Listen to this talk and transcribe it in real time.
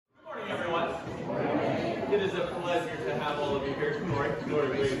It is a pleasure to have all of you here. Glory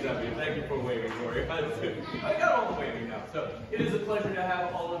waves at me. Thank you for waving, Glory. I got all the waving now. So it is a pleasure to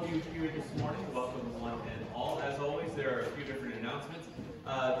have all of you here this morning. Welcome one and all. As always, there are a few different announcements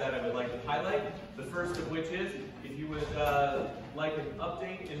that I would like to highlight. The first of which is, if you would like an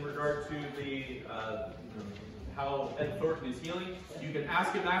update in regard to the how Ed Thornton is healing, you can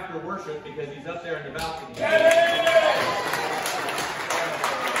ask him after worship because he's up there in the balcony.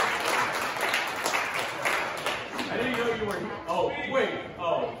 I didn't know you were here. Oh, wait.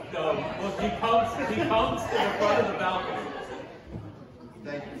 Oh, no. Well, he comes to the front of the balcony.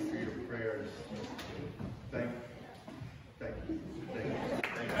 Thank you for your prayers. Thank you.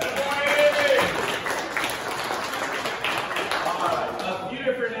 A few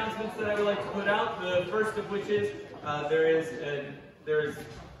different announcements that I would like to put out. The first of which is there's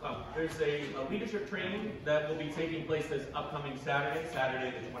a leadership training that will be taking place this upcoming Saturday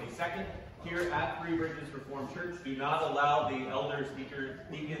the 22nd. Here at Three Bridges Reformed Church. Do not allow the elders,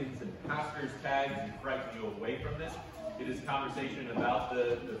 deacons, and pastors' tags to frighten you away from this. It is a conversation about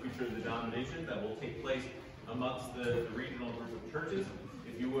the future of the denomination that will take place amongst the regional group of churches.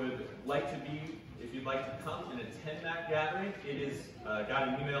 If you'd like to come and attend that gathering, it is got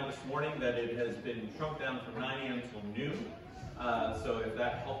an email this morning that it has been shrunk down from 9 a.m. till noon. So if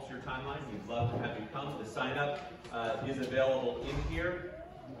that helps your timeline, we'd love to have you come. The sign up is available in here.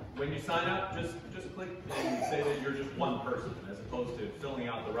 When you sign up, just click and say that you're just one person, as opposed to filling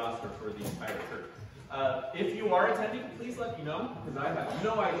out the roster for the entire church. If you are attending, please let me know, because I have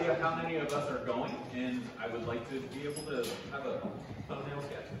no idea how many of us are going, and I would like to be able to have a thumbnail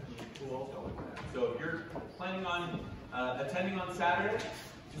sketch of who all's going. So if you're planning on attending on Saturday,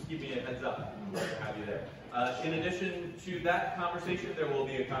 just give me a heads up, and we'll have you there. In addition to that conversation, there will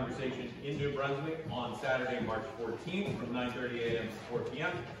be a conversation in New Brunswick on Saturday, March 14th from 9:30 a.m. to 4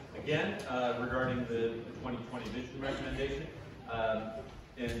 p.m. Again, regarding the 2020 vision recommendation.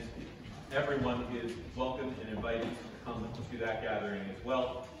 And everyone is welcome and invited to come to that gathering as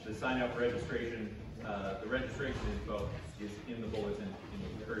well. The sign-up registration, the registration info is in the bulletin, and we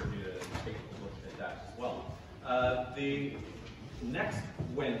encourage you to take a look at that as well. The next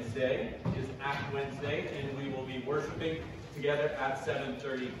Wednesday is Ash Wednesday, and we will be worshiping together at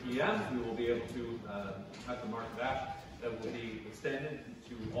 7:30 p.m. We will be able to have the mark of Ash that will be extended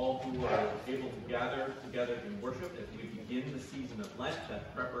to all who are able to gather together in worship as we begin the season of Lent,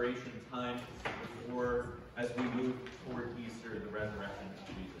 that preparation time as we move toward Easter, the resurrection of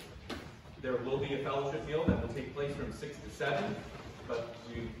Jesus. There will be a fellowship meal that will take place from 6 to 7,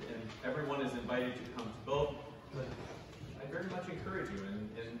 and everyone is invited to come to both. But I very much encourage you and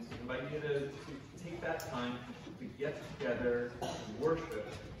invite you to take that time to get together, to worship,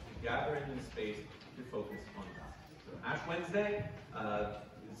 to gather in this space to focus on God. So Ash Wednesday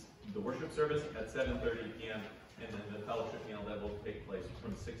is the worship service at 7:30 p.m. and then the fellowship meal that will take place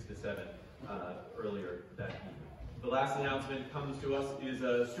from 6 to 7 earlier that evening. The last announcement comes to us is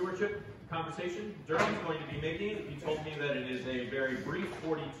a stewardship conversation. Durham's going to be making it. He told me that it is a very brief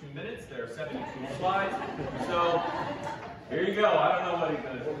 42 minutes. There are 72 slides. So here you go. I don't know what he's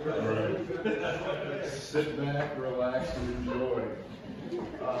going to do. Sit back, relax, and enjoy.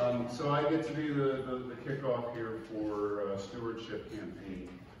 So I get to be the kickoff here for stewardship campaign.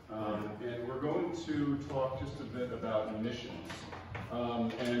 And we're going to talk just a bit about missions.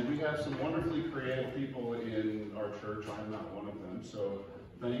 And we have some wonderfully creative people in our church. I'm not one of them. So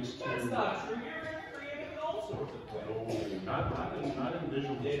thanks to... That's not true. You're creative in all sorts of ways. No, not in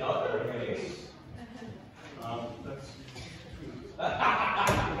visual. In other ways.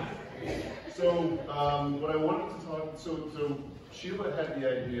 So what I wanted to talk, so Sheila had the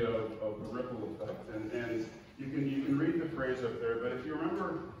idea of the ripple effect, and you can read the phrase up there, but if you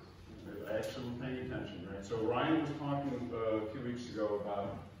remember, I actually was paying attention, right? So Ryan was talking a few weeks ago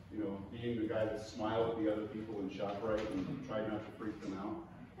about, being the guy that smiled at the other people in ShopRite and tried not to freak them out,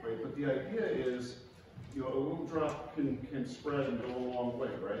 right? But the idea is, a little drop can spread and go a long way,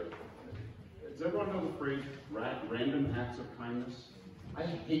 right? Does everyone know the phrase, random acts of kindness? I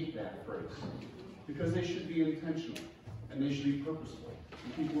hate that phrase, because they should be intentional, and they should be purposeful.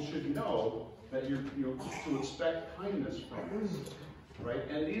 And people should know that you're to expect kindness from us, right?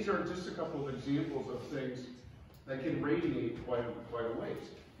 And these are just a couple of examples of things that can radiate quite a ways.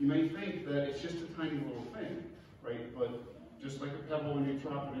 You may think that it's just a tiny little thing, right? But just like a pebble when you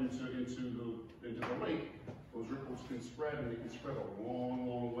drop it into the lake, those ripples can spread, and they can spread a long,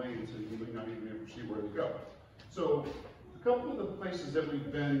 long way until you may not even ever see where they go. So a couple of the places that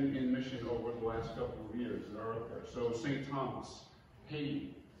we've been in mission over the last couple of years are up there. So St. Thomas,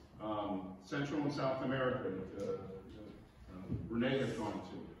 Haiti, Central and South America, Renee has gone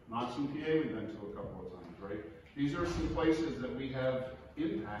to, Nace, PA, we've been to a couple of times, right? These are some places that we have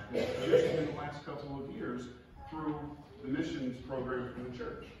impacted just in the last couple of years through the missions program for the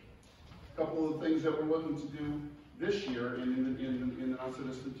church. A couple of things that we're looking to do this year and in the not so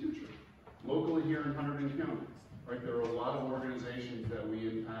distant future. Locally here in Hunterdon County, right? There are a lot of organizations that we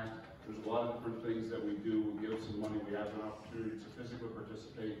impact. There's a lot of different things that we do. We give some money. We have an opportunity to physically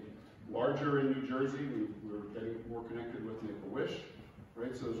participate. Larger in New Jersey, we're getting more connected with Make-A-Wish,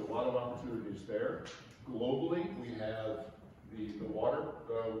 right? So there's a lot of opportunities there. Globally, we have the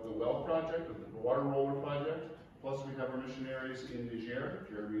well project, the water roller project. Plus, we have our missionaries in Niger,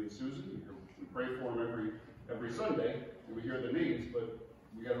 Jeremy and Susan. We pray for them every Sunday, and we hear their needs. But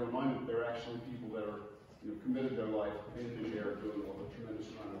we got to remind them that they're actually people that are committed their life in Niger, doing a tremendous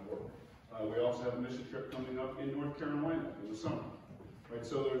amount of work. We also have a mission trip coming up in North Carolina in the summer. Right,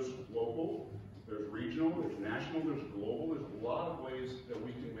 so there's local, there's regional, there's national, there's global. There's a lot of ways that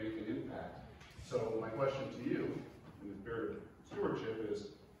we can make an impact. So my question to you, in the spirit of stewardship, is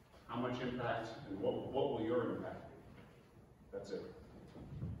how much impact and what will your impact be? That's it.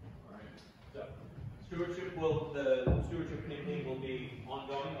 All right. So the stewardship campaign will be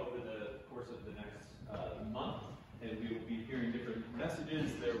ongoing over the course of the next month, and we will be hearing different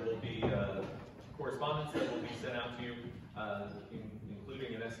messages. There will be correspondence that will be sent out to you,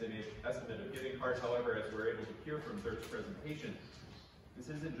 including an estimate of giving cards. However, as we're able to hear from Dirk's presentation, this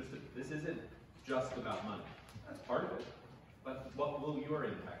isn't just about money. That's part of it. But what will your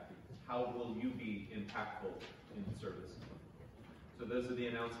impact be? How will you be impactful in the service? So those are the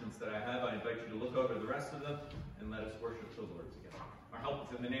announcements that I have. I invite you to look over the rest of them and let us worship the Lord together. Our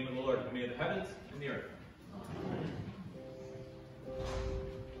help is in the name of the Lord, who made the heavens and the earth. Amen.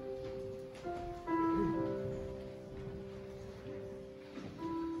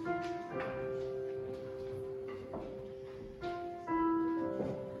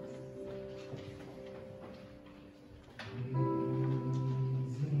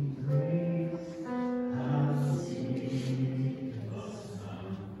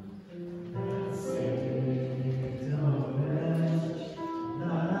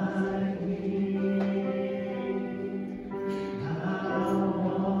 Like me.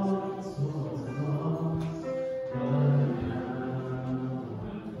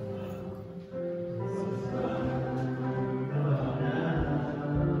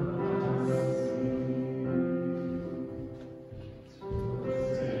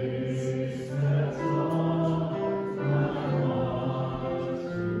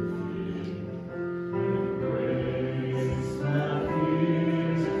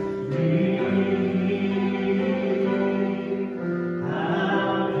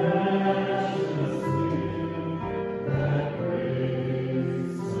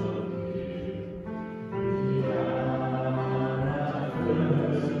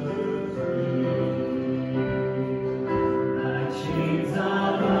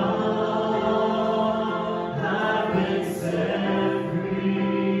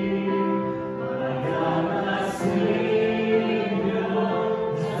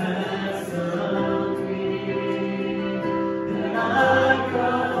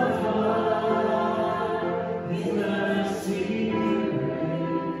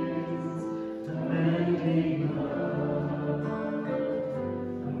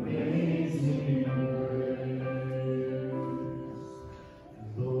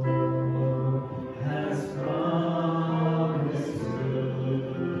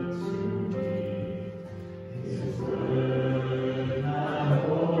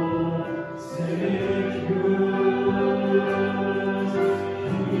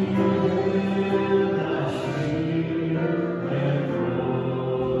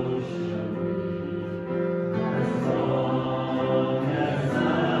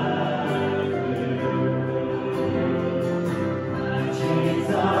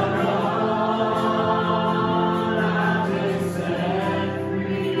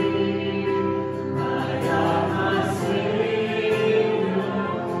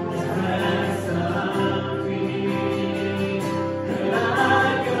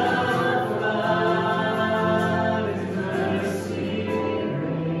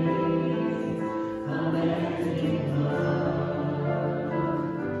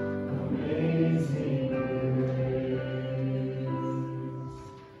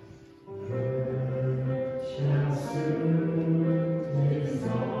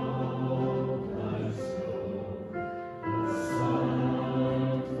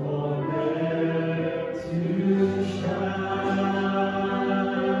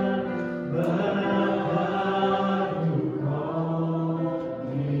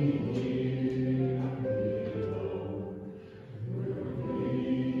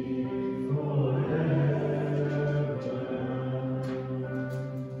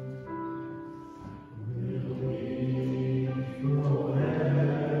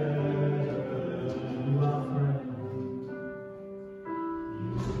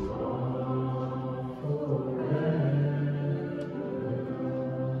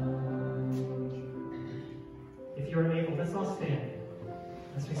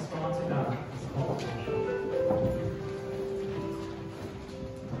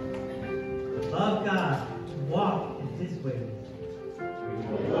 Love God and walk in His ways.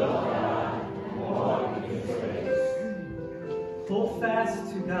 Hold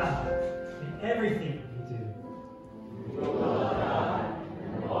fast to God in everything you do.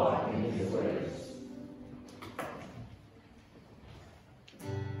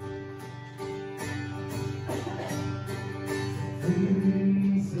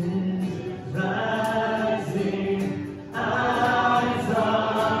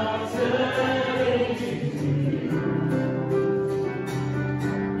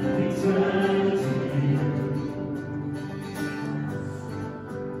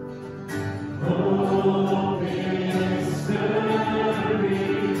 Oh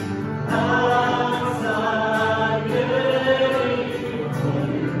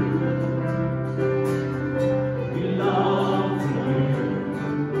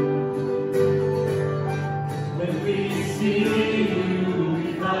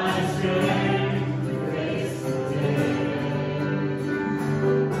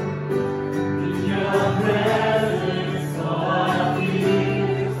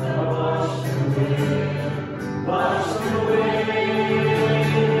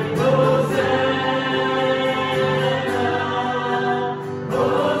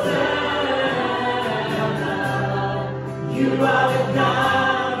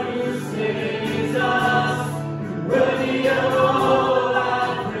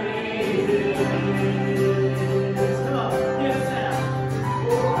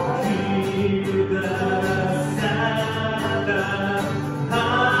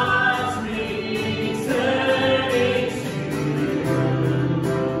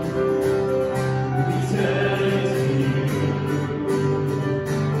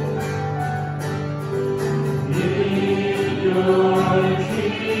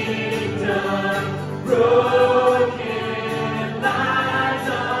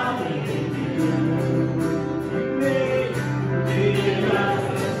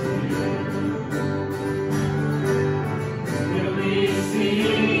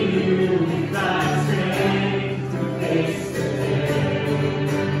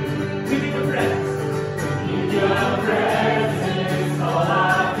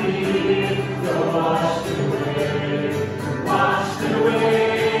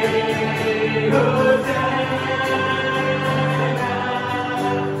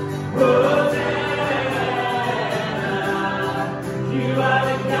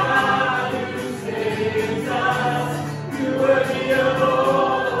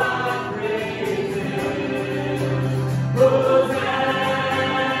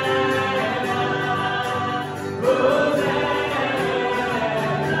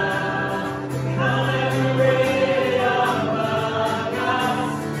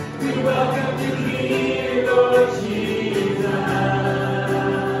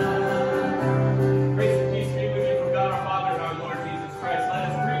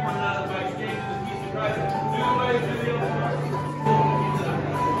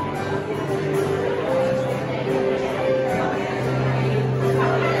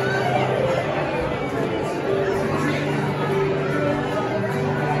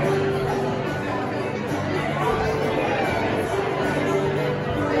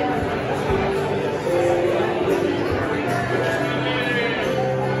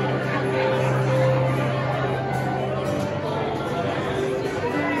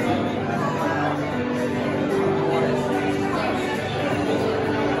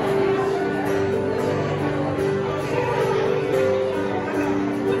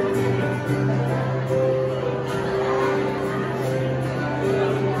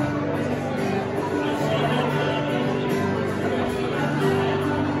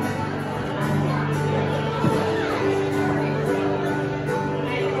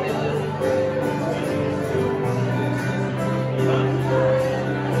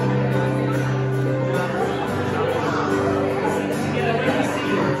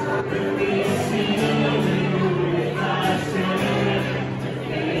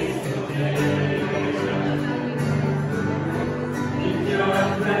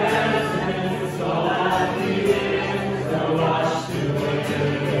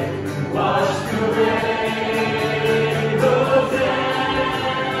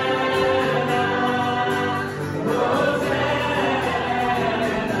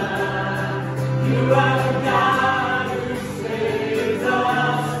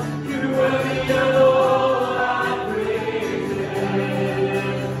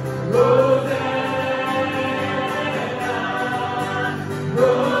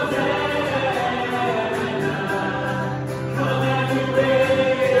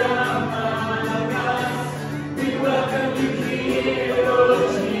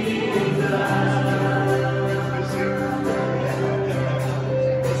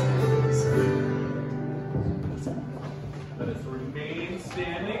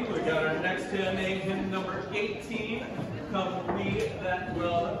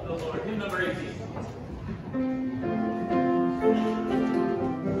of the Lord. Hymn number 18.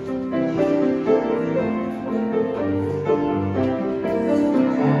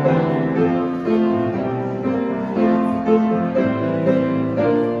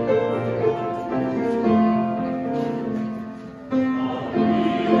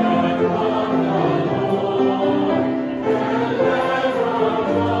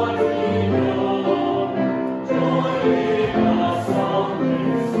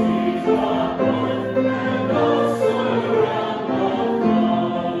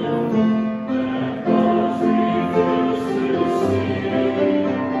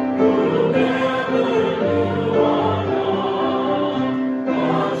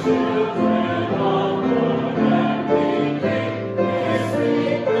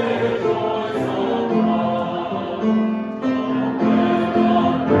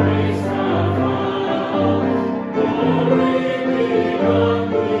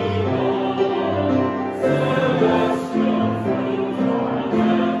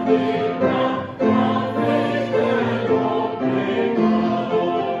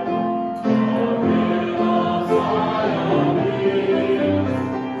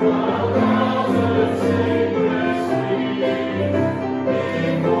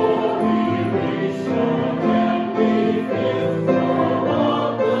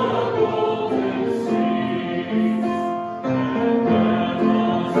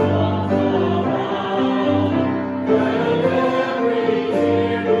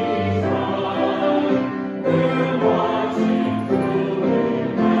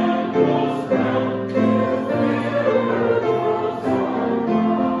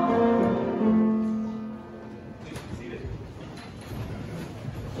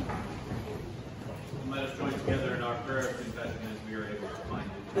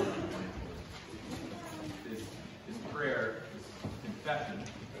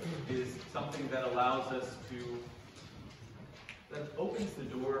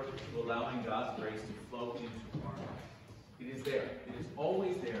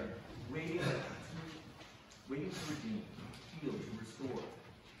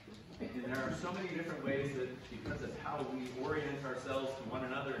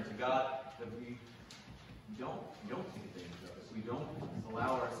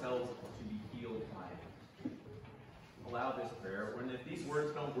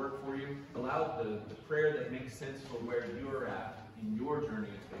 Sense for where you're at in your journey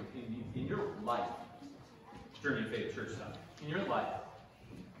of faith, in your life, journey of faith, church stuff, in your life.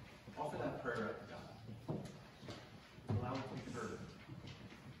 Offer that prayer up to God. Allow it to be heard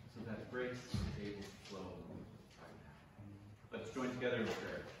so that grace is able to flow right now. Let's join together in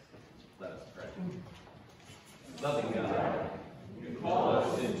prayer. Let us pray. Loving God, you call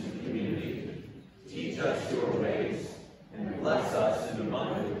us into community. Teach us your ways and bless us in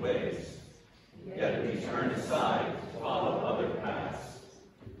abundant ways. Yet we turn aside to follow other paths.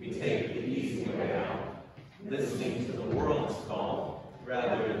 We take the easy way out, listening to the world's call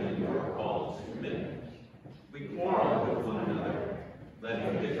rather than your call to commitment. We quarrel with one another,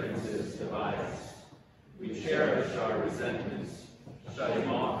 letting differences divide us. We cherish our resentments, shutting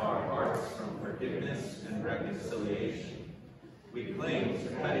off our hearts from forgiveness and reconciliation. We cling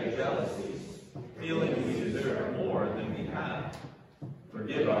to petty jealousies, feeling we deserve more than we have.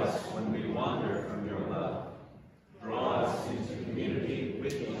 Forgive us when we wander from your love. Draw us into community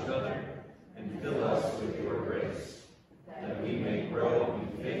with each other and fill us with your grace, that we may grow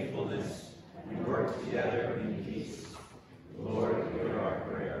in faithfulness and work together in peace. Lord, hear our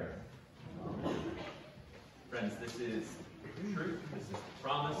prayer. Amen. Friends, this is the truth, this is the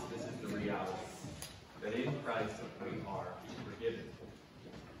promise, this is the reality, that in Christ we are forgiven.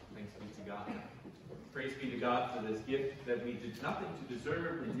 Thanks be to God. Praise be to God for this gift that we did nothing to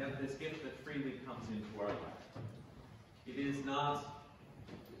deserve, and yet this gift that freely comes into our life. It is not,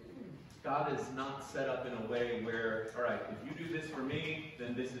 God is not set up in a way where, all right, if you do this for me,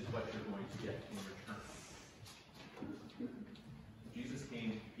 then this is what you're going to get in return. Jesus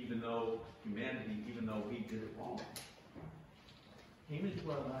came, even though humanity, even though we did it wrong, came into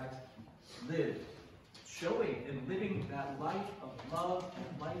our lives, lived, showing and living that life of love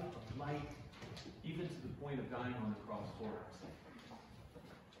and life of light, even to the point of dying on the cross for our sake,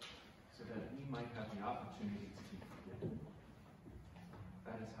 so that we might have the opportunity to be forgiven.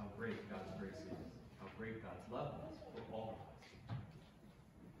 That is how great God's grace is, how great God's love is for all of us.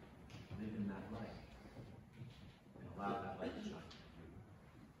 Live in that light, and allow that light to shine through you.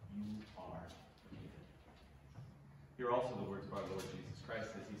 You are forgiven. Hear also the words of our Lord Jesus Christ,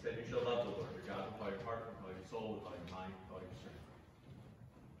 as he said, you shall love the Lord your God with all your heart, with all your soul, with all your mind, with all your strength.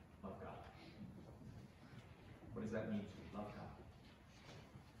 Love God. What does that mean to love God?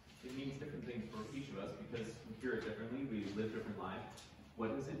 for each of us, because we hear it differently, we live different lives.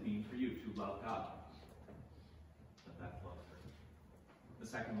 What does it mean for you to love God? Let that flow through. The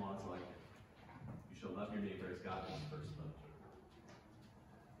second law is like, you shall love your neighbor as God has first loved you.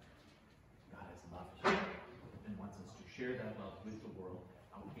 God has loved you and wants us to share that love with the world,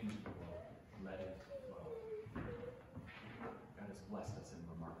 out into the world. Let it flow. God has blessed us in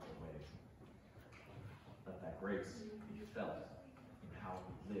remarkable ways. Let that grace be felt in how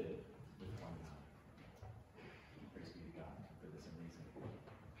we live with one another. Praise be to God for this amazing work.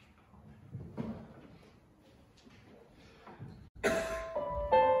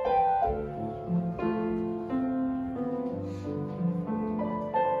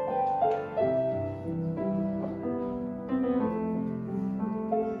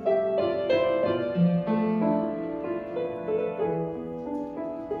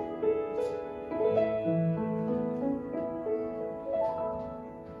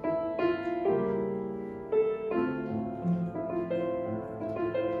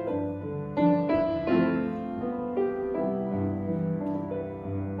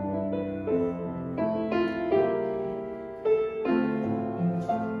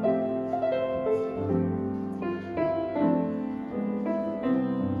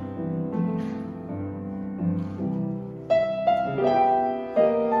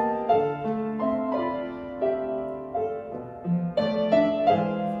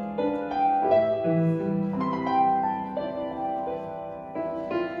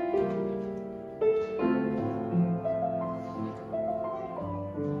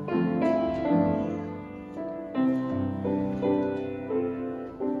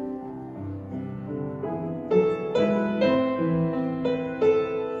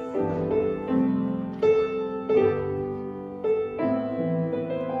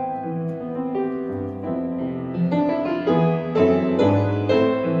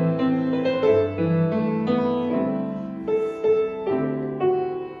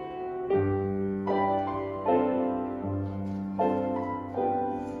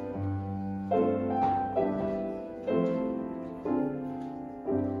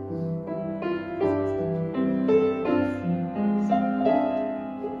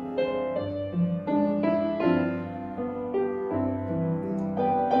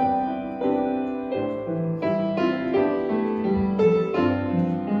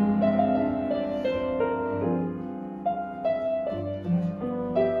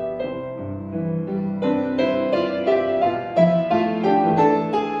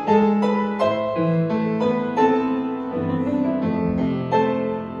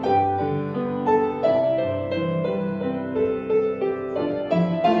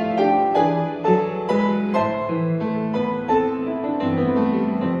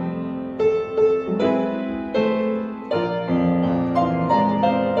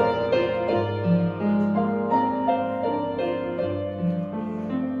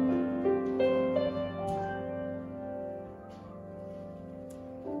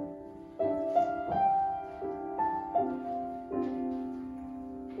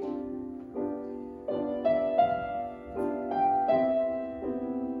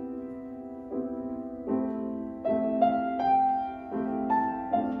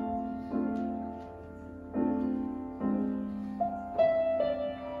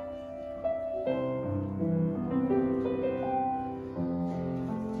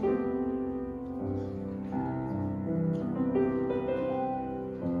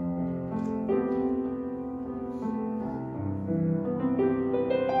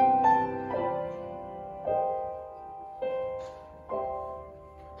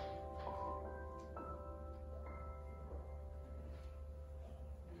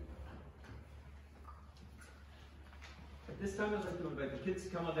 This time I'd like to invite the kids to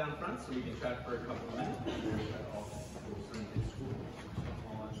come on down front so we can chat for a couple of minutes. All in school,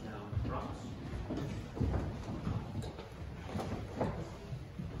 all on down front.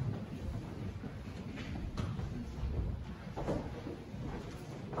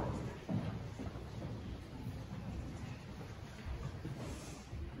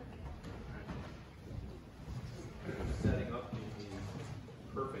 Setting up the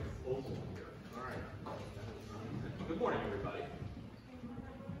perfect oval here. All right. Good morning, everybody.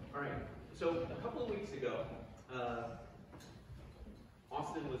 All right. So a couple of weeks ago,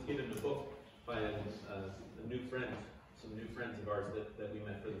 Austin was given a book by a new friend, some new friends of ours that we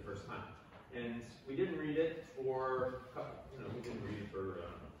met for the first time. And we didn't read it for, we didn't read it for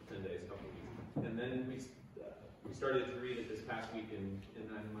 10 days, a couple of weeks. And then we started to read it this past week, and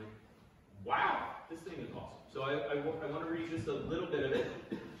I'm like, wow, this thing is awesome. So I want to read just a little bit of it,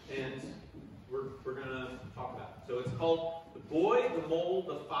 and we're going to talk about. So it's called The Boy, the Mole,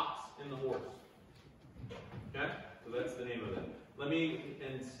 the Fox, and the Horse. Okay? So that's the name of it. I'm going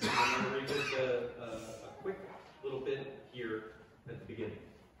to read just a quick little bit here at the beginning.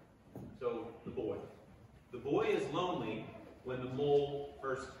 So, the boy. The boy is lonely when the mole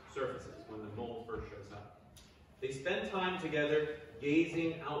first surfaces, when the mole first shows up. They spend time together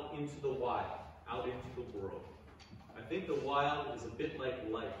gazing out into the wild, out into the world. I think the wild is a bit like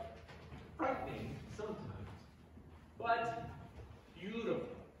life. Frightening sometimes, but beautiful.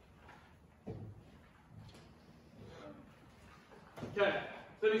 Okay,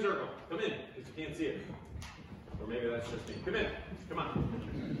 semicircle, come in, because you can't see it. Or maybe that's just me. Come in, come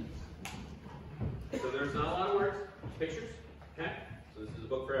on. So there's not a lot of words, pictures, okay? So this is a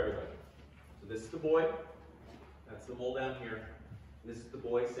book for everybody. So this is the boy, that's the mole down here. This is the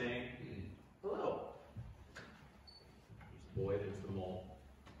boy saying, hello. There's the boy, there's the mole.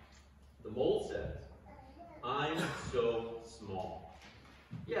 The mole says, I'm so small.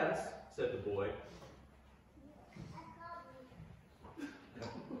 Yes, said the boy.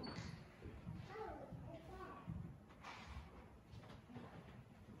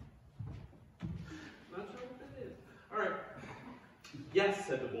 Not sure what that is. All right. Yes,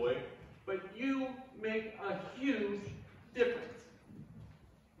 said the boy, but you make a huge difference.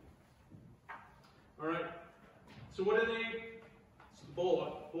 All right. So what do they? So the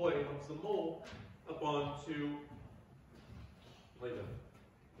boy helps the mole up onto. Wait a minute.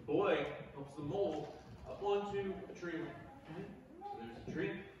 The boy helps the mole up onto a tree. Okay. So there's a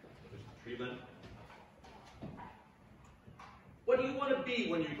tree. There's the tree limb. What do you want to be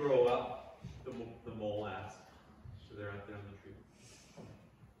when you grow up? The mole asks. So they're out there on the tree.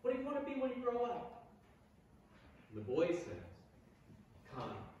 What do you want to be when you grow up? And the boy says,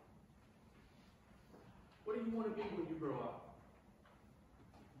 kind. What do you want to be when you grow up?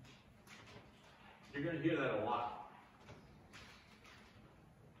 You're going to hear that a lot.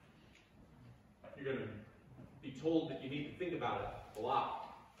 You're going to be told that you need to think about it a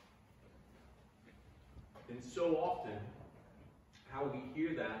lot. And so often, how we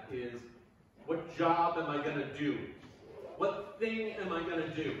hear that is, what job am I going to do? What thing am I going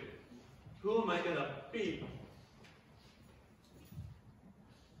to do? Who am I going to be?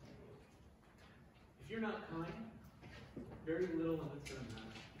 If you're not kind, very little of it's going to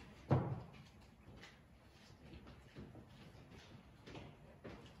matter.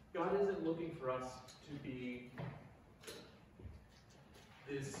 God isn't looking for us to be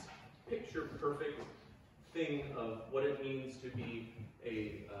this picture-perfect thing of what it means to be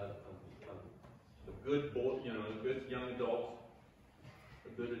a good boy, a good young adult, a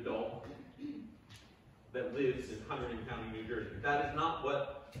good adult that lives in Hunterdon County, New Jersey. That is not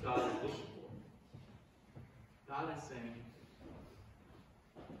what God is looking for. God is saying,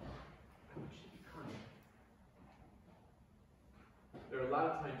 I want you to be kind. There are a lot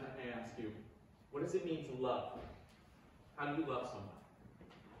of times I ask you, what does it mean to love? How do you love someone?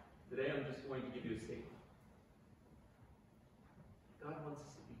 Today I'm just going to give you a statement. God wants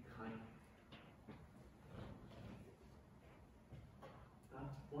us to be kind. God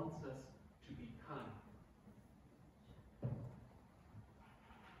wants us to be kind.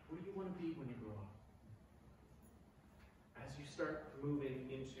 What do you want to be when you grow up? As you start moving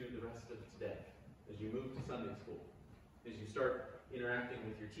into the rest of today, as you move to Sunday school, as you start interacting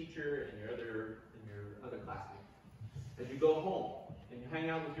with your teacher and your other classmates, as you go home and you hang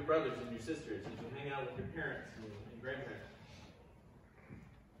out with your brothers and your sisters, as you hang out with your parents and grandparents,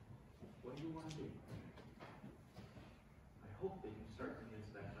 what do you want to be? I hope that you start to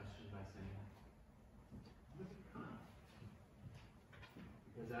answer that question by saying, I'm going to be kind.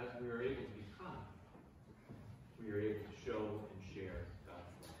 Because as we are able to be kind, we are able to show and share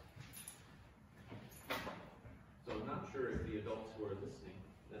God's love. So I'm not sure if the adults who are listening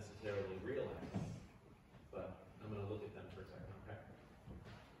necessarily realize this, but I'm going to look at them for a second, okay?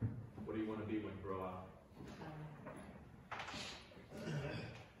 What do you want to be when you grow up?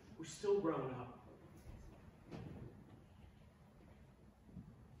 We're still growing up.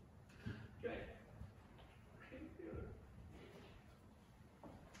 Okay.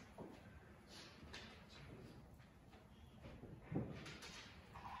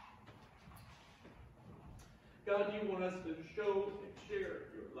 God, you want us to show and share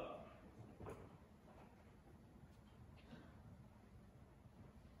your love.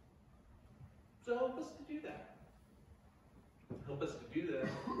 So help us to do that. Help us to do that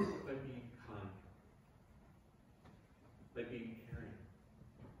by being kind, by being caring,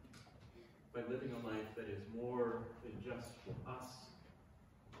 by living a life that is more than just us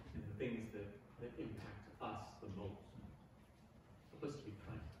and the things that impact us the most. Help us to be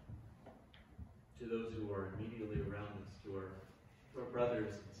kind. to those who are immediately around us, to our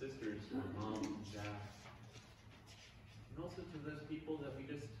brothers and sisters, to our moms and dads, and also to those people that we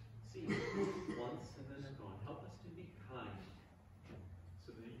just see once and then they're gone. Help us to be kind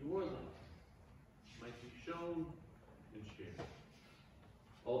so that your love might be shown and shared.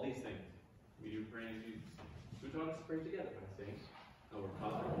 All these things we do pray in Jesus, who taught us to pray together by saying, Our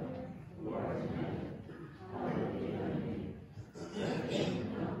Father, who art in heaven, hallowed be thy name. Thy kingdom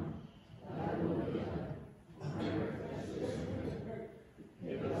come, thy will be done, on earth as it is in heaven.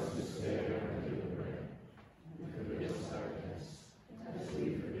 Give us this day our daily bread, and forgive us our debts, as we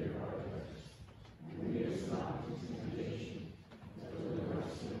forgive our debtors. And lead us not into temptation, but deliver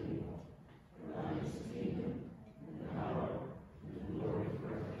us from evil. For thine is the kingdom, and the power, and the glory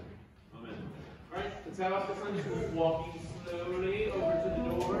forever. Amen. All right, let's have off the Sunday school, walking slowly over to the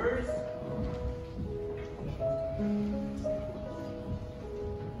doors.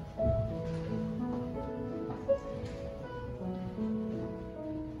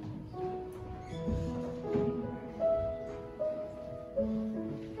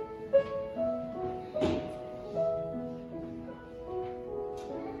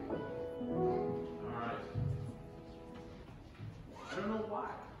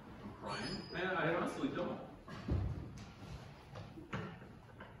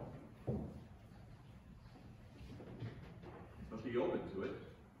 Be open to it.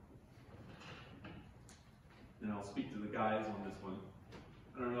 And I'll speak to the guys on this one.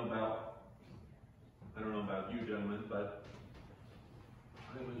 I don't know about you gentlemen, but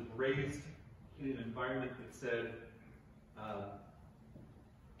I was raised in an environment that said,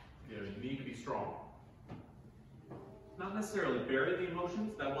 you need to be strong. Not necessarily bury the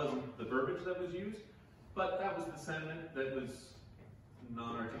emotions, that wasn't the verbiage that was used, but that was the sentiment that was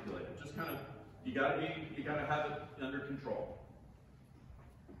non-articulated. Just kind of, you gotta have it under control.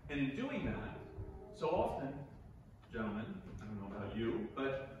 And in doing that, so often, gentlemen, I don't know about you,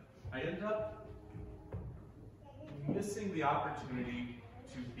 but I end up missing the opportunity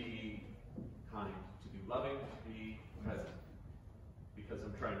to be kind, to be loving, to be present, because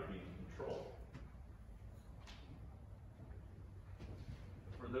I'm trying to be in control.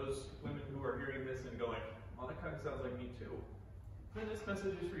 For those women who are hearing this and going, well, that kind of sounds like me too, then this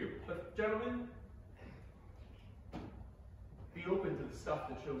message is for you. But gentlemen, be open to the stuff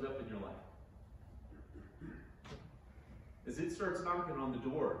that shows up in your life. As it starts knocking on the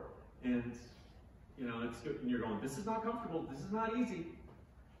door, and it's good, and you're going, this is not comfortable, this is not easy.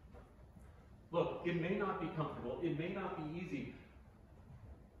 Look, it may not be comfortable, it may not be easy,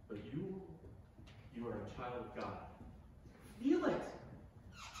 but you are a child of God. Feel it.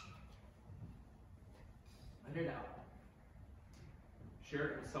 Let it out. Share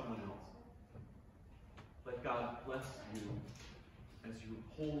it with someone else. Let God bless you as you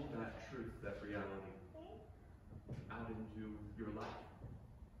hold that truth, that reality, out into your life.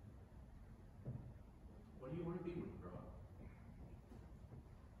 What do you want to be when you grow up?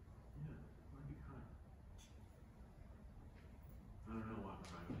 Yeah, I want to be kind. I don't know why I'm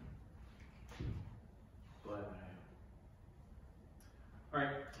kind. Glad that I am. All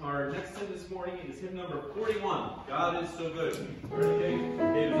right, our next hymn this morning is hymn number 41. God is so good. Ready, Dave?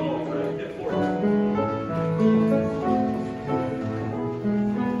 Dave is always ready. Get forward.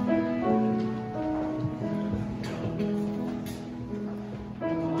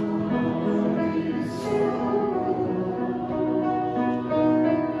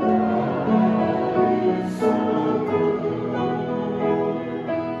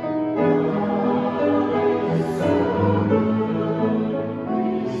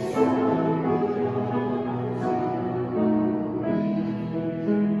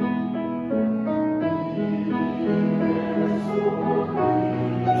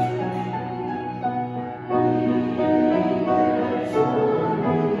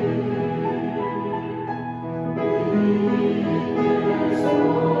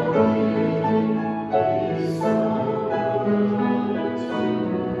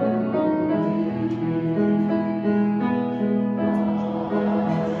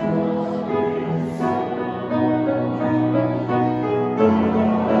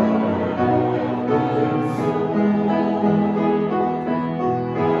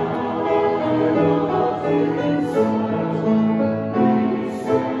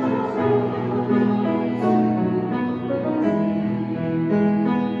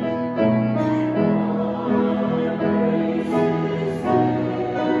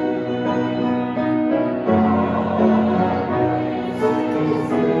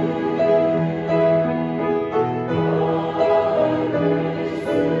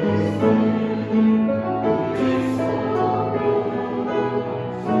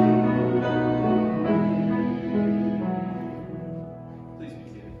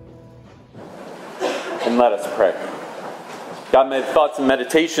 And let us pray. God, may the thoughts and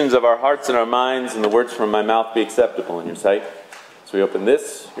meditations of our hearts and our minds and the words from my mouth be acceptable in your sight. As we open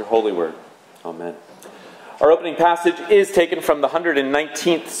this, your holy word. Amen. Our opening passage is taken from the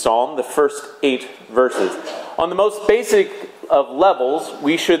 119th Psalm, the first 8 verses. On the most basic of levels,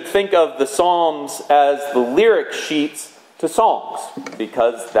 we should think of the Psalms as the lyric sheets to songs,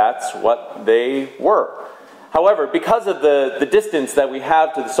 because that's what they were. However, because of the distance that we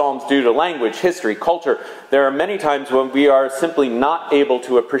have to the Psalms due to language, history, culture, there are many times when we are simply not able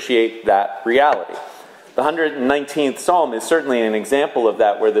to appreciate that reality. The 119th Psalm is certainly an example of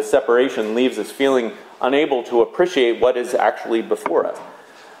that, where the separation leaves us feeling unable to appreciate what is actually before us.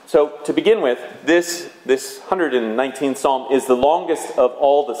 So, to begin with, this 119th Psalm is the longest of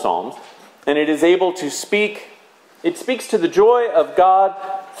all the Psalms, and it is able to speak. It speaks to the joy of God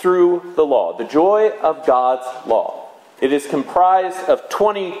through the law, the joy of God's law. It is comprised of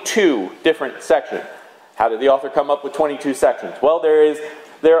 22 different sections. How did the author come up with 22 sections? Well, there's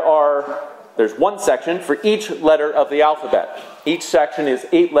one section for each letter of the alphabet. Each section is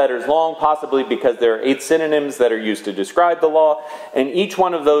 8 letters long, possibly because there are 8 synonyms that are used to describe the law, and each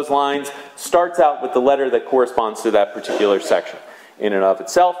one of those lines starts out with the letter that corresponds to that particular section. In and of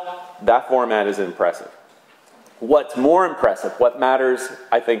itself, that format is impressive. What's more impressive, what matters,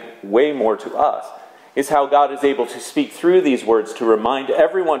 I think, way more to us, is how God is able to speak through these words to remind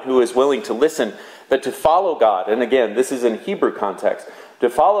everyone who is willing to listen that to follow God, and again, this is in Hebrew context, to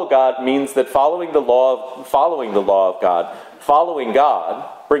follow God means that following the law of God, following God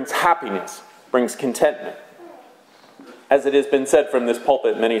brings happiness, brings contentment. As it has been said from this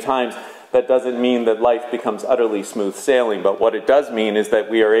pulpit many times, that doesn't mean that life becomes utterly smooth sailing, but what it does mean is that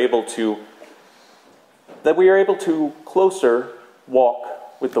we are able to closer walk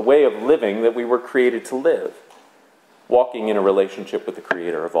with the way of living that we were created to live, walking in a relationship with the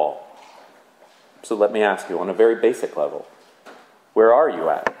Creator of all. So let me ask you, on a very basic level, where are you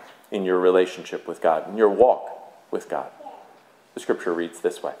at in your relationship with God, in your walk with God? The scripture reads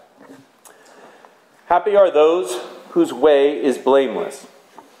this way. Happy are those whose way is blameless,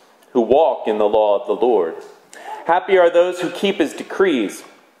 who walk in the law of the Lord. Happy are those who keep his decrees,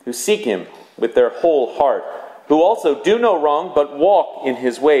 who seek him with their whole heart, who also do no wrong, but walk in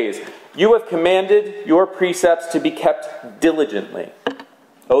his ways. You have commanded your precepts to be kept diligently.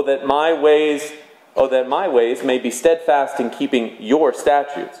 Oh, that my ways may be steadfast in keeping your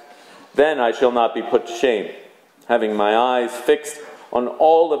statutes. Then I shall not be put to shame, having my eyes fixed on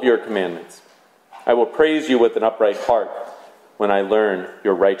all of your commandments. I will praise you with an upright heart when I learn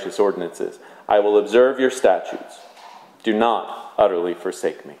your righteous ordinances. I will observe your statutes. Do not utterly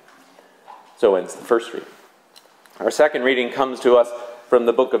forsake me. So ends the first reading. Our second reading comes to us from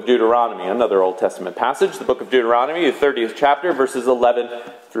the book of Deuteronomy, another Old Testament passage, the book of Deuteronomy, the 30th chapter, verses 11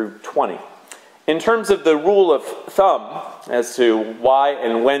 through 20. In terms of the rule of thumb as to why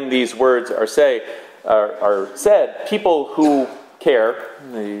and when these words are said, people who care,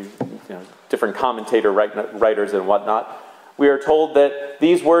 different commentator writers and whatnot, we are told that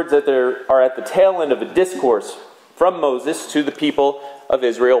these words that are at the tail end of a discourse from Moses to the people of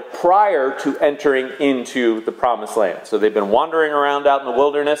Israel prior to entering into the promised land. So they've been wandering around out in the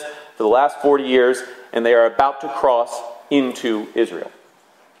wilderness for the last 40 years, and they are about to cross into Israel.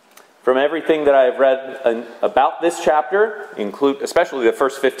 From everything that I have read about this chapter, especially the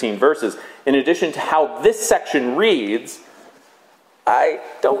first 15 verses, in addition to how this section reads, I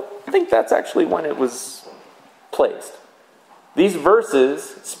don't think that's actually when it was placed. These verses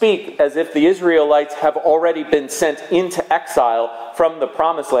speak as if the Israelites have already been sent into exile from the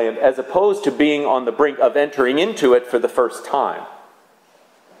promised land, as opposed to being on the brink of entering into it for the first time.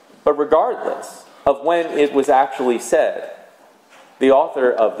 But regardless of when it was actually said, the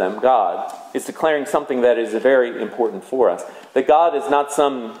author of them, God, is declaring something that is very important for us. That God is not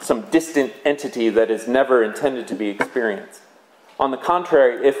some distant entity that is never intended to be experienced. On the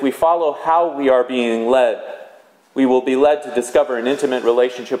contrary, if we follow how we are being led, we will be led to discover an intimate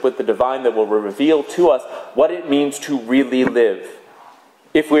relationship with the divine that will reveal to us what it means to really live.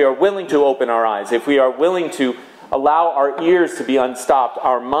 If we are willing to open our eyes, if we are willing to allow our ears to be unstopped,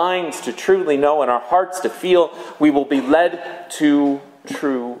 our minds to truly know, and our hearts to feel, we will be led to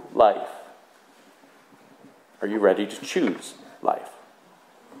true life. Are you ready to choose life?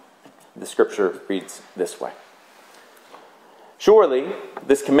 The scripture reads this way. Surely,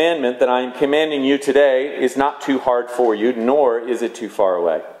 this commandment that I am commanding you today is not too hard for you, nor is it too far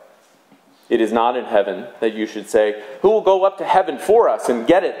away. It is not in heaven that you should say, who will go up to heaven for us and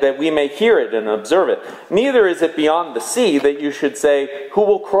get it, that we may hear it and observe it? Neither is it beyond the sea that you should say, who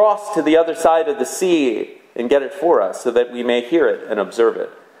will cross to the other side of the sea and get it for us, so that we may hear it and observe it?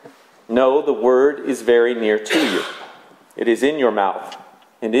 No, the word is very near to you. It is in your mouth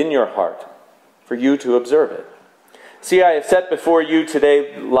and in your heart, for you to observe it. See, I have set before you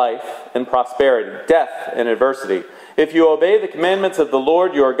today life and prosperity, death and adversity. If you obey the commandments of the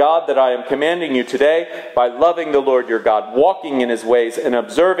Lord your God that I am commanding you today, by loving the Lord your God, walking in his ways, and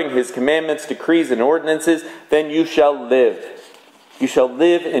observing his commandments, decrees, and ordinances, then you shall live. You shall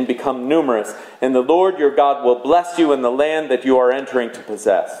live and become numerous, and the Lord your God will bless you in the land that you are entering to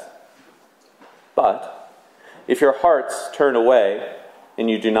possess. But if your hearts turn away, and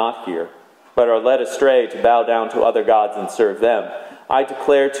you do not hear, but are led astray to bow down to other gods and serve them, I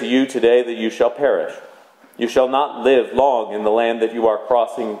declare to you today that you shall perish. You shall not live long in the land that you are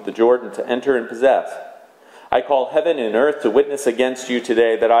crossing the Jordan to enter and possess. I call heaven and earth to witness against you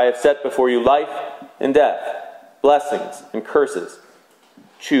today that I have set before you life and death, blessings and curses.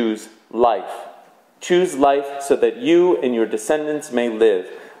 Choose life. Choose life so that you and your descendants may live,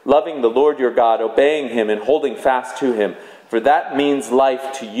 loving the Lord your God, obeying him and holding fast to him. For that means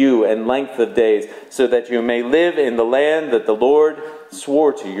life to you and length of days, so that you may live in the land that the Lord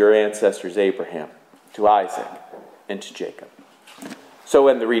swore to your ancestors Abraham, to Isaac, and to Jacob. So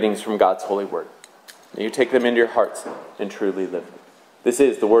end the readings from God's holy word. May you take them into your hearts and truly live them. This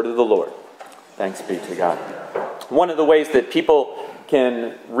is the word of the Lord. Thanks be to God. One of the ways that people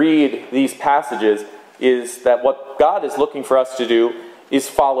can read these passages is that what God is looking for us to do is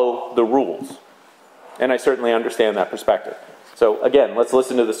follow the rules. And I certainly understand that perspective. So again, let's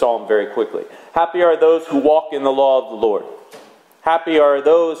listen to the psalm very quickly. Happy are those who walk in the law of the Lord. Happy are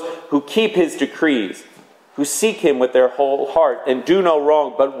those who keep his decrees, who seek him with their whole heart and do no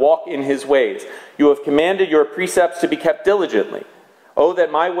wrong, but walk in his ways. You have commanded your precepts to be kept diligently. Oh,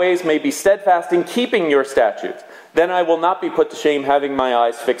 that my ways may be steadfast in keeping your statutes. Then I will not be put to shame, having my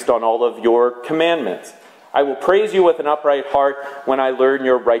eyes fixed on all of your commandments. I will praise you with an upright heart when I learn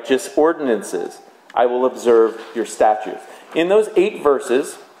your righteous ordinances. I will observe your statutes. In those 8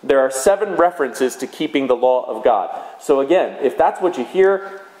 verses, there are 7 references to keeping the law of God. So again, if that's what you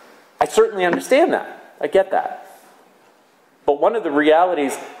hear, I certainly understand that. I get that. But one of the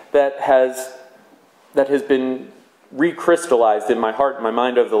realities that has been recrystallized in my heart and my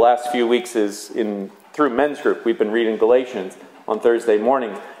mind over the last few weeks is through men's group. We've been reading Galatians on Thursday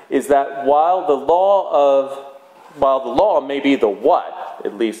mornings. Is that while the law may be the what,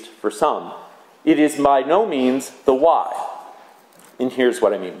 at least for some, it is by no means the why. And here's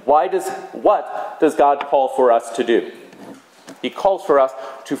what I mean. What does God call for us to do? He calls for us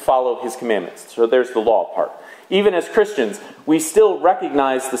to follow his commandments. So there's the law part. Even as Christians, we still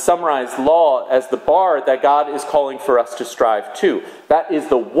recognize the summarized law as the bar that God is calling for us to strive to. That is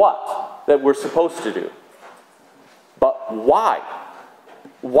the what that we're supposed to do. But why?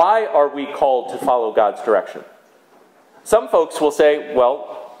 Why are we called to follow God's direction? Some folks will say,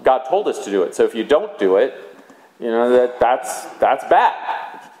 well, God told us to do it, so if you don't do it, that's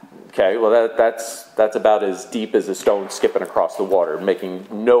bad. Okay, well that's about as deep as a stone skipping across the water, making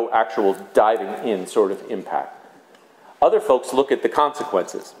no actual diving in sort of impact. Other folks look at the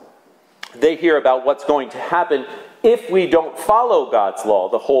consequences. They hear about what's going to happen if we don't follow God's law,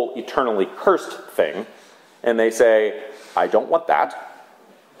 the whole eternally cursed thing, and they say, I don't want that,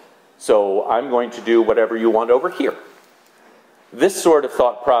 so I'm going to do whatever you want over here. This sort of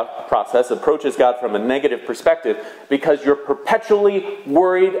thought process approaches God from a negative perspective because you're perpetually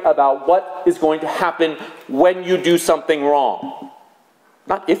worried about what is going to happen when you do something wrong.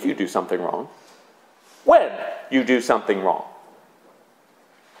 Not if you do something wrong, when you do something wrong.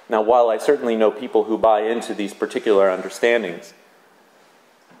 Now, while I certainly know people who buy into these particular understandings,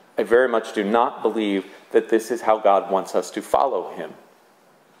 I very much do not believe that this is how God wants us to follow him.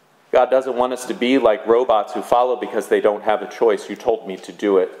 God doesn't want us to be like robots who follow because they don't have a choice. You told me to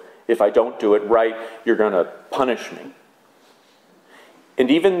do it. If I don't do it right, you're going to punish me. And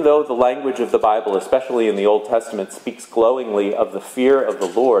even though the language of the Bible, especially in the Old Testament, speaks glowingly of the fear of the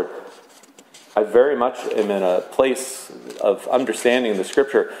Lord, I very much am in a place of understanding the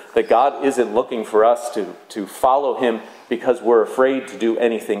Scripture that God isn't looking for us to follow him because we're afraid to do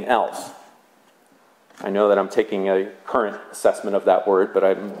anything else. I know that I'm taking a current assessment of that word, but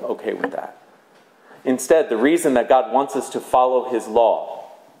I'm okay with that. Instead, the reason that God wants us to follow his law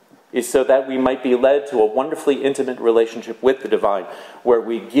is so that we might be led to a wonderfully intimate relationship with the divine, where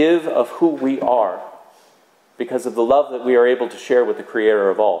we give of who we are because of the love that we are able to share with the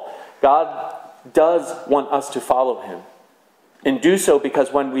Creator of all. God does want us to follow him, and do so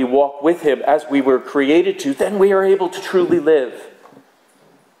because when we walk with him as we were created to, then we are able to truly live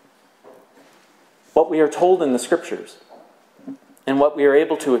what we are told in the Scriptures, and what we are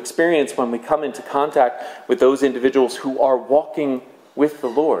able to experience when we come into contact with those individuals who are walking with the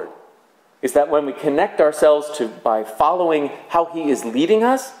Lord. is that when we connect ourselves by following how he is leading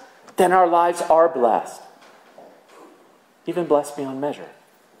us, then our lives are blessed. Even blessed beyond measure.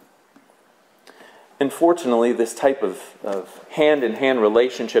 Unfortunately, this type of hand-in-hand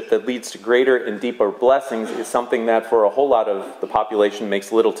relationship that leads to greater and deeper blessings is something that for a whole lot of the population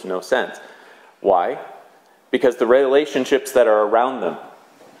makes little to no sense. Why? Because the relationships that are around them,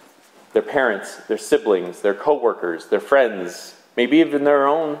 their parents, their siblings, their co-workers, their friends, maybe even their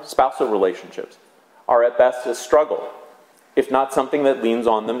own spousal relationships, are at best a struggle, if not something that leans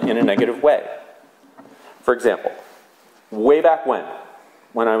on them in a negative way. For example, way back when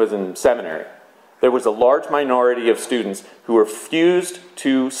I was in seminary, there was a large minority of students who refused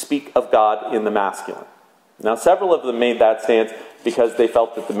to speak of God in the masculine. Now, several of them made that stance because they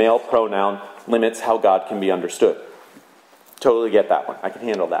felt that the male pronoun limits how God can be understood. Totally get that one. I can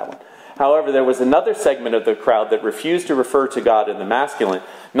handle that one. However, there was another segment of the crowd that refused to refer to God in the masculine,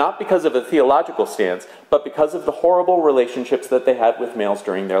 not because of a theological stance, but because of the horrible relationships that they had with males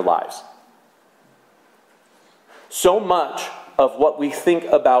during their lives. So much of what we think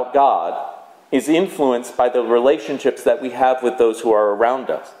about God is influenced by the relationships that we have with those who are around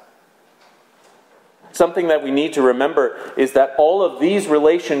us. Something that we need to remember is that all of these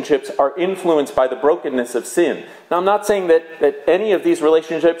relationships are influenced by the brokenness of sin. Now, I'm not saying that any of these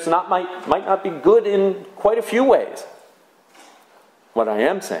relationships might not be good in quite a few ways. What I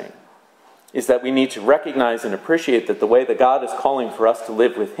am saying is that we need to recognize and appreciate that the way that God is calling for us to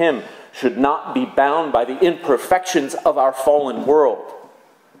live with him should not be bound by the imperfections of our fallen world.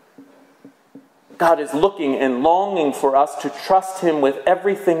 God is looking and longing for us to trust him with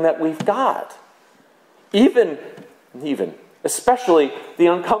everything that we've got. Even, especially the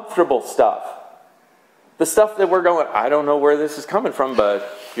uncomfortable stuff. The stuff that we're going, I don't know where this is coming from,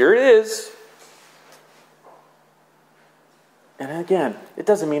 but here it is. And again, it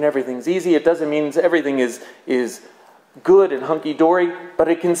doesn't mean everything's easy. It doesn't mean everything is good and hunky-dory, but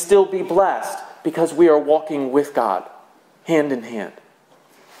it can still be blessed because we are walking with God, hand in hand.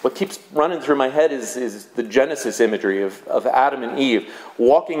 What keeps running through my head is the Genesis imagery of Adam and Eve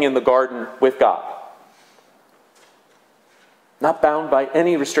walking in the garden with God. Not bound by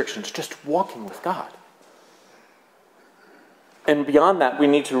any restrictions, just walking with God. And beyond that, we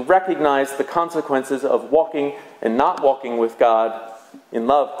need to recognize the consequences of walking and not walking with God in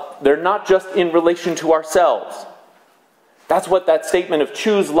love. They're not just in relation to ourselves. That's what that statement of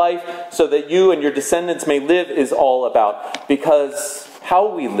choose life so that you and your descendants may live is all about. Because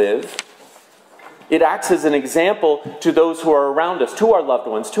how we live, it acts as an example to those who are around us, to our loved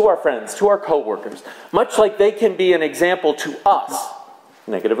ones, to our friends, to our co-workers. Much like they can be an example to us,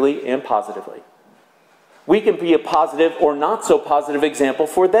 negatively and positively. We can be a positive or not so positive example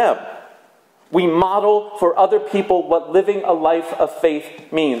for them. We model for other people what living a life of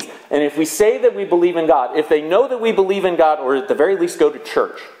faith means. And if we say that we believe in God, if they know that we believe in God, or at the very least go to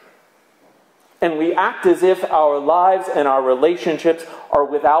church, and we act as if our lives and our relationships are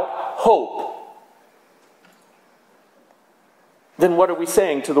without hope, then what are we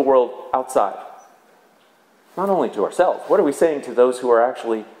saying to the world outside? Not only to ourselves, what are we saying to those who are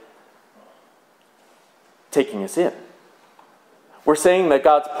actually taking us in? We're saying that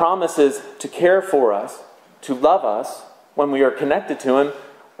God's promises to care for us, to love us, when we are connected to him,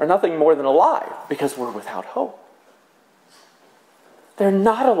 are nothing more than a lie, because we're without hope. They're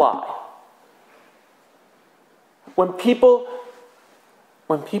not a lie. When people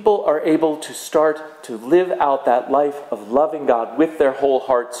are able to start to live out that life of loving God with their whole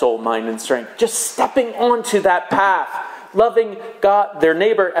heart, soul, mind, and strength, just stepping onto that path, loving God, their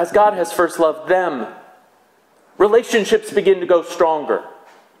neighbor as God has first loved them, relationships begin to go stronger.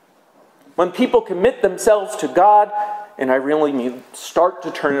 When people commit themselves to God, and I really mean start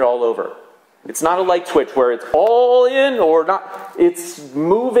to turn it all over. It's not a light switch where it's all in or not. It's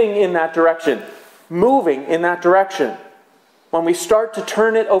moving in that direction. Moving in that direction. When we start to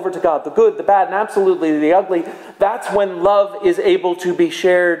turn it over to God, the good, the bad, and absolutely the ugly, that's when love is able to be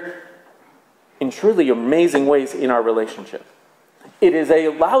shared in truly amazing ways in our relationship. It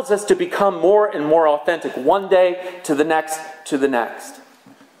allows us to become more and more authentic one day to the next to the next.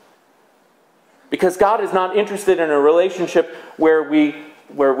 Because God is not interested in a relationship where we're,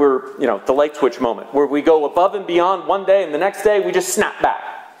 the light switch moment, where we go above and beyond one day and the next day we just snap back.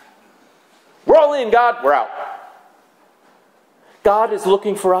 We're all in, God, we're out. God is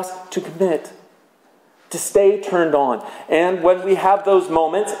looking for us to commit, to stay turned on. And when we have those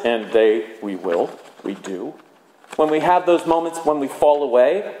moments, and we do, when we have those moments when we fall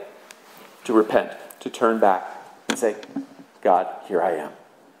away, to repent, to turn back and say, God, here I am.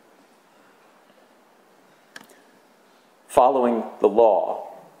 Following the law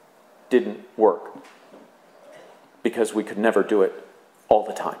didn't work because we could never do it all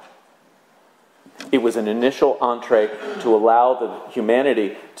the time. It was an initial entree to allow the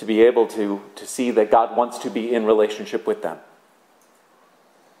humanity to be able to see that God wants to be in relationship with them.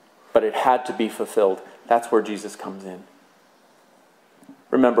 But it had to be fulfilled. That's where Jesus comes in.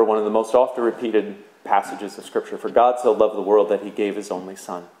 Remember, one of the most often repeated passages of Scripture, for God so loved the world that he gave his only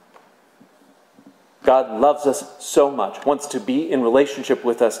Son. God loves us so much, wants to be in relationship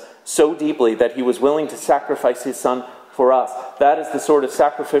with us so deeply that he was willing to sacrifice his Son for us. That is the sort of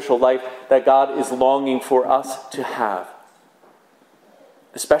sacrificial life that God is longing for us to have.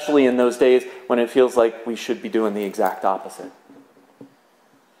 Especially in those days when it feels like we should be doing the exact opposite.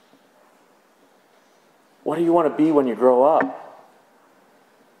 What do you want to be when you grow up?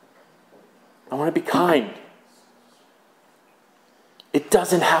 I want to be kind. It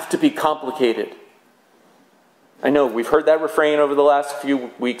doesn't have to be complicated. I know we've heard that refrain over the last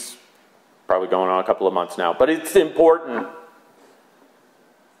few weeks, probably going on a couple of months now, but it's important.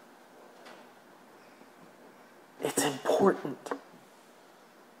 It's important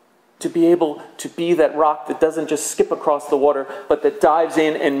to be able to be that rock that doesn't just skip across the water, but that dives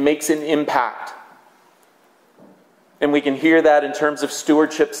in and makes an impact. And we can hear that in terms of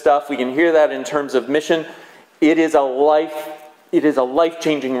stewardship stuff. We can hear that in terms of mission. It is a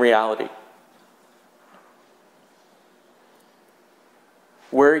life-changing reality.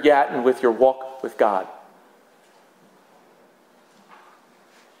 Where are you at with your walk with God?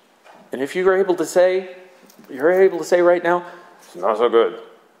 And if you're able to say right now, it's not so good.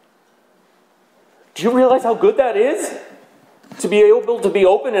 Do you realize how good that is? To be able to be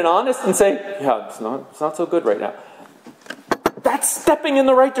open and honest and say, yeah, it's not so good right now. That's stepping in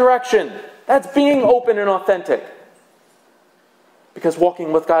the right direction. That's being open and authentic. Because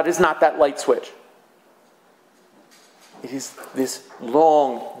walking with God is not that light switch. It is this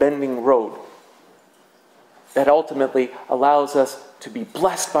long, bending road that ultimately allows us to be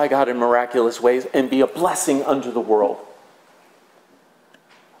blessed by God in miraculous ways and be a blessing unto the world.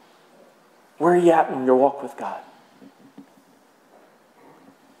 Where are you at in your walk with God?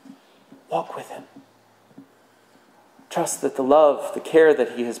 Walk with him. Trust that the love, the care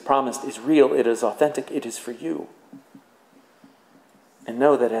that he has promised is real, it is authentic, it is for you. And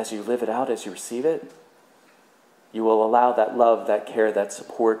know that as you live it out, as you receive it, you will allow that love, that care, that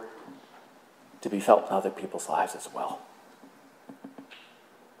support to be felt in other people's lives as well.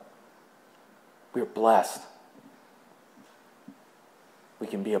 We are blessed. We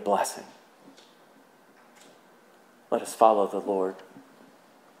can be a blessing. Let us follow the Lord.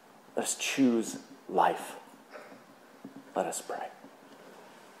 Let us choose life. Let us pray.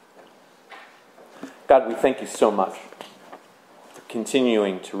 God, we thank you so much for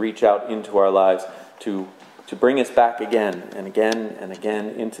continuing to reach out into our lives to bring us back again and again and again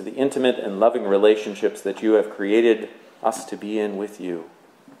into the intimate and loving relationships that you have created us to be in with you.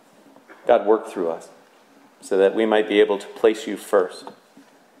 God, work through us so that we might be able to place you first.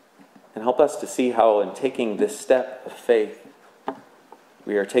 And help us to see how in taking this step of faith,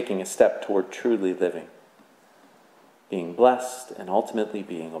 we are taking a step toward truly living, being blessed and ultimately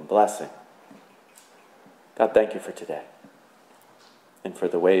being a blessing. God, thank you for today and for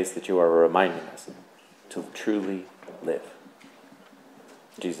the ways that you are reminding us to truly live.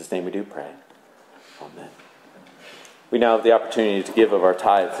 In Jesus' name we do pray. Amen. We now have the opportunity to give of our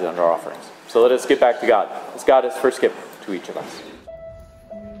tithes and our offerings. So let us get back to God, as God has first given to each of us.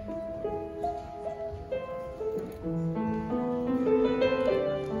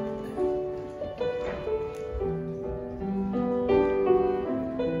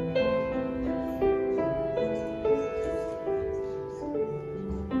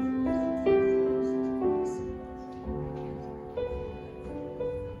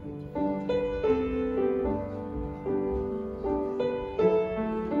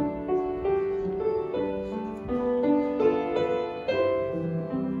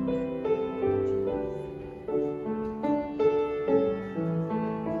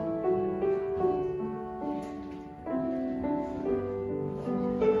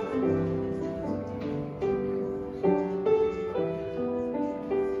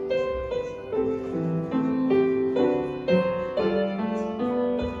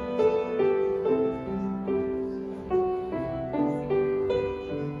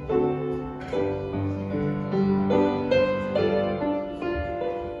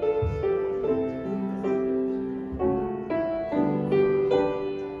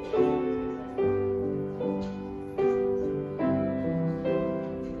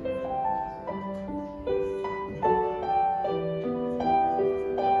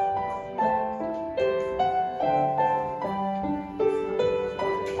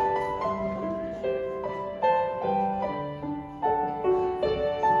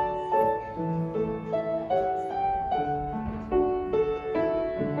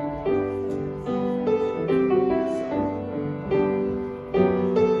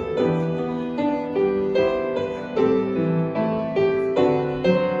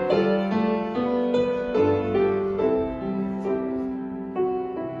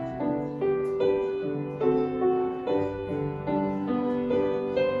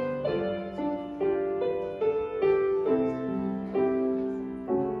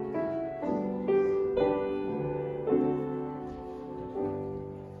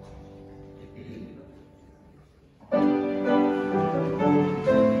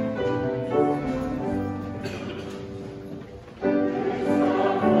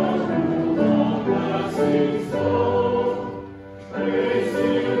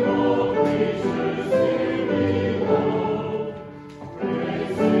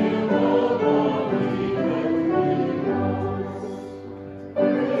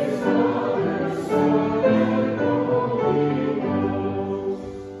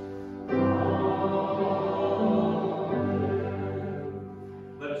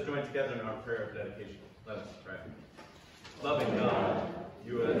 us join together in our prayer of dedication. Let us pray. Loving God,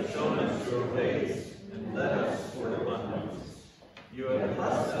 you have shown us your ways and led us toward abundance. You have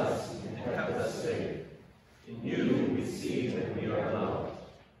blessed us and kept us safe. In you we see that we are loved.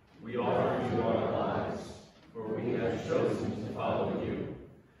 We offer you our lives, for we have chosen to follow you.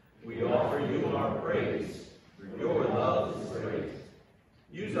 We offer you our praise, for your love is great.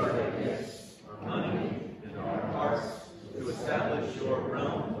 Use our gifts, our money, and our hearts to establish your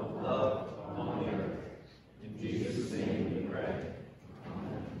realm of love on the earth. In Jesus' name we pray.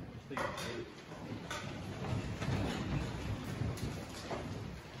 Amen. Please.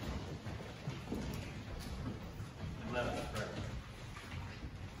 And let us pray.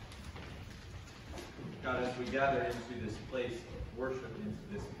 God, as we gather into this place of worship,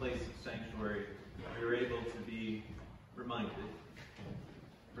 into this place of sanctuary, we are able to be reminded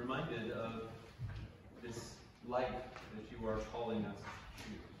of this life that you are calling us to.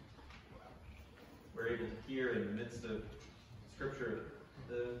 We're able to hear in the midst of Scripture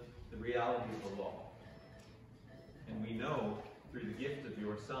the reality of the law. And we know, through the gift of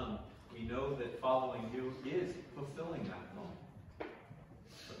your Son, we know that following you is fulfilling that law.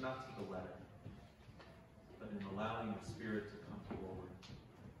 But not to the letter, but in allowing the Spirit to come forward,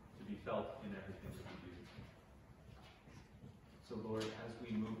 to be felt in everything that we do. So Lord, as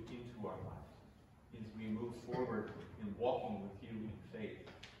we move into our lives, as we move forward in walking with you in faith,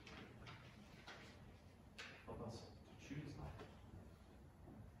 help us to choose life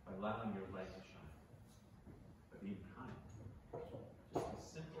by allowing your light to shine, by being kind, just as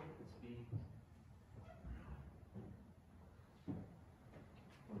simple as being kind.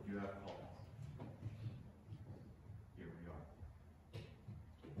 Lord, you have called us. Here we are.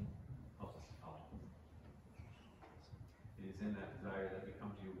 Help us to follow. It is in that desire that we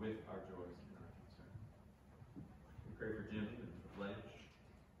come to you with our joys and our concerns. We pray for Jim and for Blanche,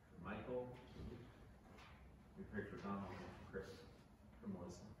 for Michael. We pray for Donald and for Chris, for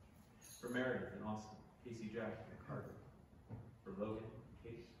Melissa, for Meredith and Austin, Casey, Jack, and Carter, for Logan,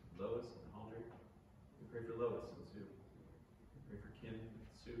 Kate, Lois, and Aldrich. We pray for Lois and Sue. We pray for Kim,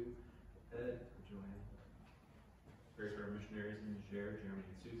 Sue, Ed, for Joanne. We pray for our missionaries in Niger, Jeremy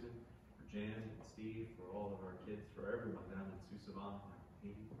and Susan, for Jan and Steve, for all of our kids, for everyone down in Susavan and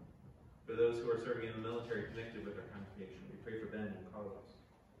Haiti. For those who are serving in the military connected with our congregation, we pray for Ben and Carlos,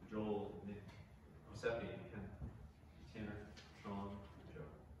 for Joel and Nick, Giuseppe and Ken, Tanner, Sean, and Joe.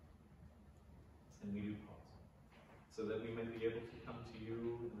 And we do pause, so that we might be able to come to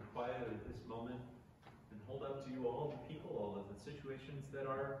you in the quiet of this moment and hold up to you all the people, all of the situations that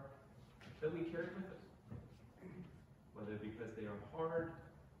we carry with us. Whether because they are hard,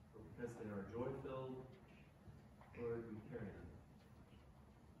 or because they are joy-filled, Lord, we carry them.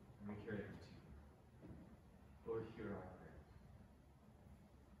 And we carry them to you. Lord, hear our prayers.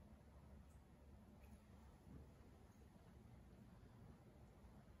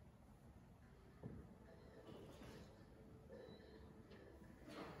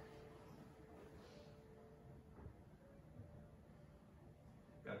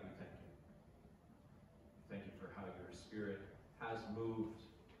 God, we thank you. Thank you for how your Spirit has moved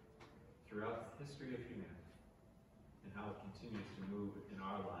throughout the history of humanity, and how it continues to move in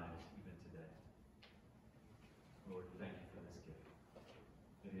our lives even today. Lord, thank you for this gift.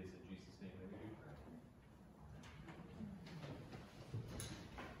 It is in Jesus' name that we do pray.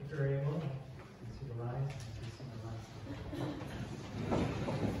 If you're able, see the rise, see the rise.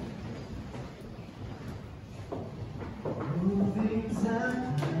 Moving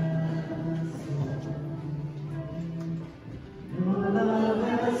timeless, your love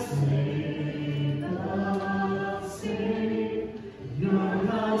has saved us, your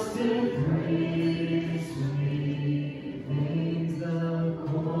love still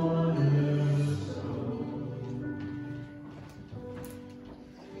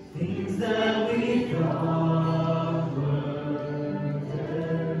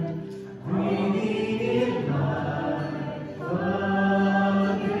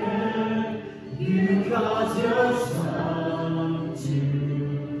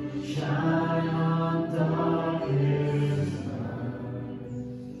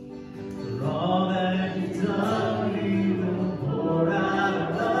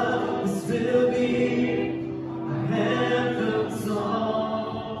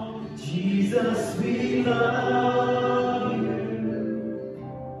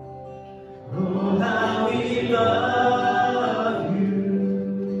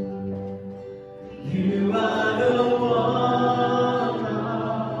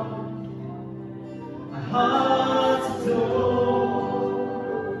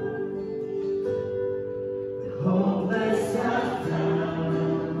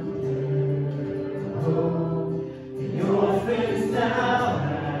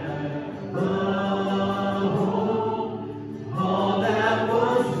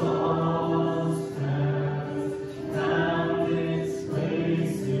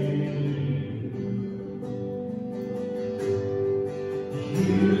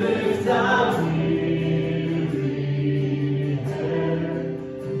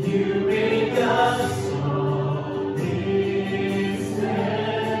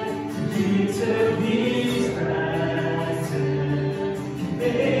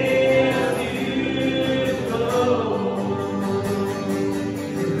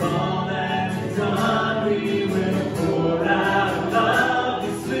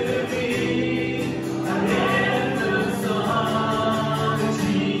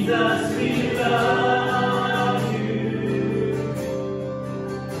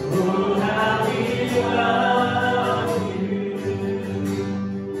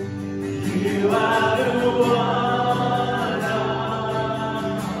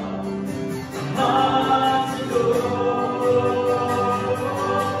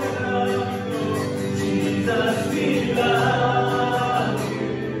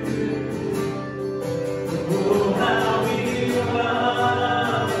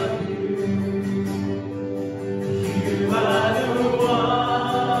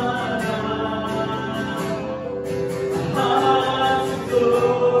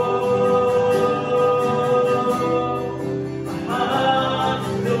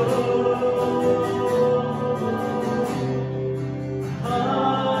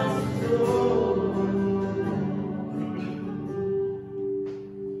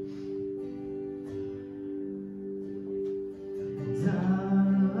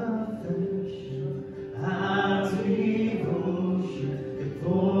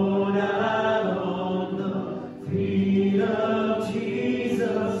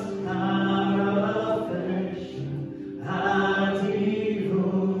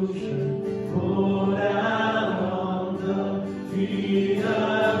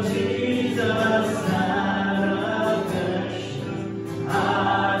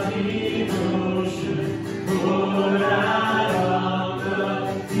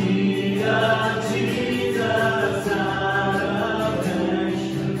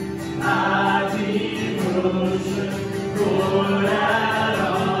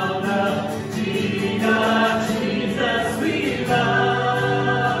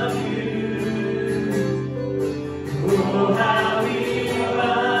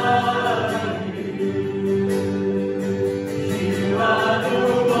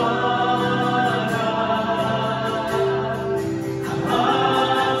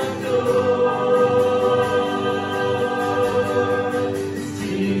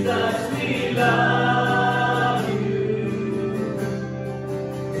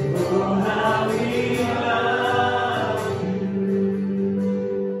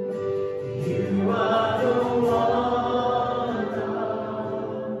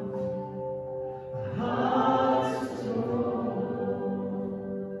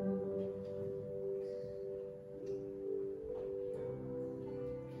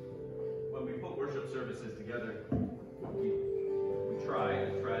services together, we try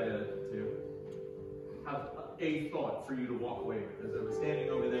to have a thought for you to walk away with. As I was standing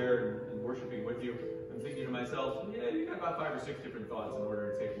over there and worshiping with you, I'm thinking to myself, yeah, you got about 5 or 6 different thoughts in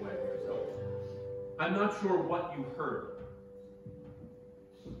order to take away here. So I'm not sure what you heard.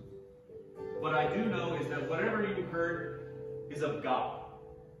 What I do know is that whatever you heard is of God.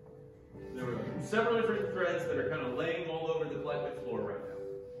 There were several different threads that are kind of laying all over the collective floor right now.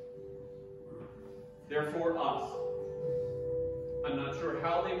 They're for us. I'm not sure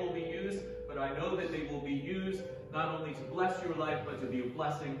how they will be used, but I know that they will be used not only to bless your life, but to be a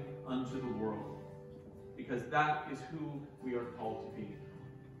blessing unto the world. Because that is who we are called to be.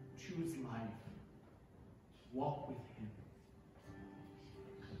 Choose life. Walk with Him.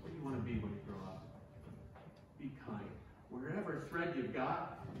 What do you want to be when you grow up? Be kind. Wherever thread you've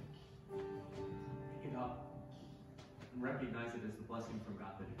got, pick it up and recognize it as the blessing from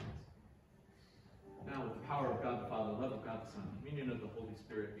God that it is. Now, with the power of God the Father, the love of God the Son, the communion of the Holy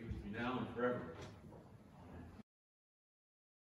Spirit, be with you now and forever.